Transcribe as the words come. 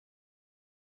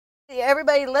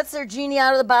Everybody lets their genie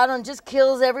out of the bottle and just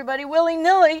kills everybody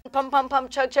willy-nilly. Pump, pump, pump,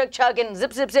 chug, chug, chug, and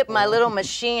zip, zip, zip. My little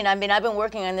machine. I mean, I've been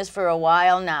working on this for a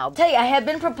while now. Tell you, I had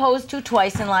been proposed to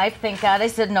twice in life. Thank God I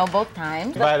said no both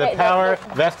times. By the power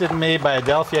vested in me by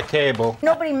Adelphia Cable.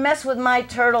 Nobody mess with my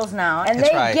turtles now. And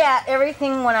they get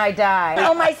everything when I die.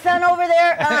 Oh, my son over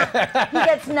there, he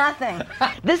gets nothing.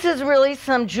 This is really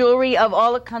some jewelry of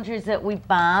all the countries that we've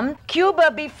bombed.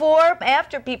 Cuba before,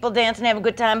 after people dance and have a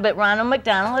good time, but Ronald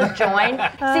McDonald has joined.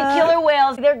 See, killer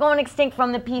whales, they're going extinct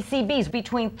from the PCBs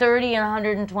between 30 and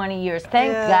 120 years.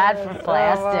 Thank God for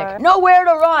plastic. Nowhere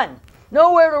to run.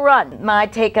 Nowhere to run. My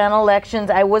take on elections,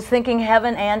 I was thinking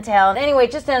heaven and hell. Anyway,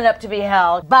 it just ended up to be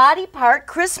hell. Body part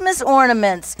Christmas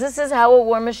ornaments. This is how a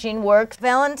war machine works.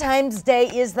 Valentine's Day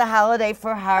is the holiday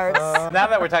for hearts. Now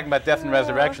that we're talking about death and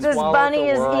resurrection, this bunny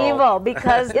is evil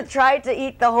because it tried to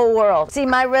eat the whole world. See,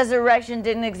 my resurrection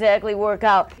didn't exactly work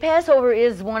out. Passover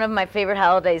is one of my favorite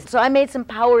holidays. So I made some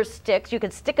power sticks. You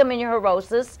could stick them in your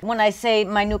Horosis. When I say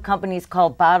my new company is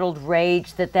called Bottled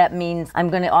Rage, that means I'm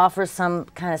going to offer some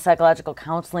kind of psychological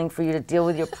counseling for you to deal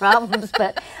with your problems,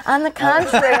 but on the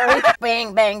contrary,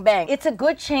 bang, bang, bang. It's a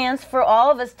good chance for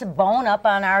all of us to bone up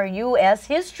on our U.S.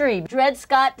 history. Dred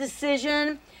Scott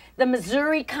decision, the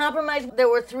Missouri Compromise, there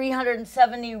were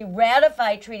 370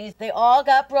 ratified treaties. They all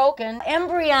got broken.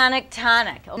 Embryonic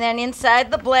tonic. And then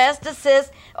inside the blastocyst,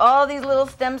 all these little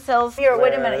stem cells. Here,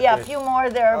 wait a minute. Yeah, a few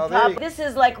more there. This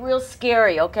is like real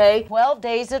scary, okay? 12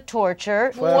 days of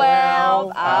torture.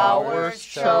 12 hours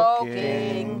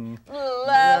choking.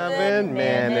 11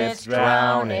 minutes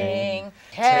drowning.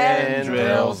 10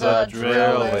 drills a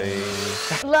drilling.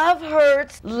 Love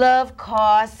hurts, love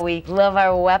costs. We love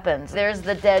our weapons. There's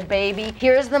the dead baby.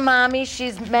 Here's the mommy,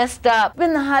 she's messed up.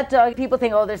 Spin the hot dog. People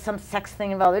think, oh, there's some sex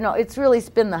thing involved. No, it's really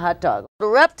spin the hot dog. The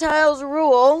reptiles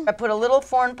rule. I put a little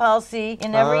foreign policy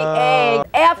in every egg.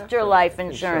 Afterlife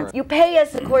insurance. You pay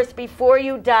us, of course, before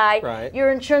you die. Right.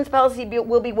 Your insurance policy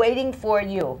will be waiting for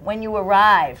you when you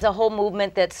arrive. It's a whole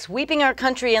movement that's sweeping our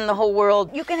country and the whole world.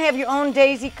 You can have your own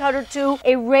daisy cutter too.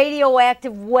 A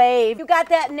radioactive wave. You got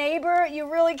that neighbor you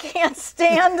really can't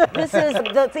stand. This is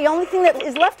the only thing that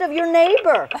is left of your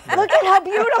neighbor. Look at how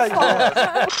beautiful.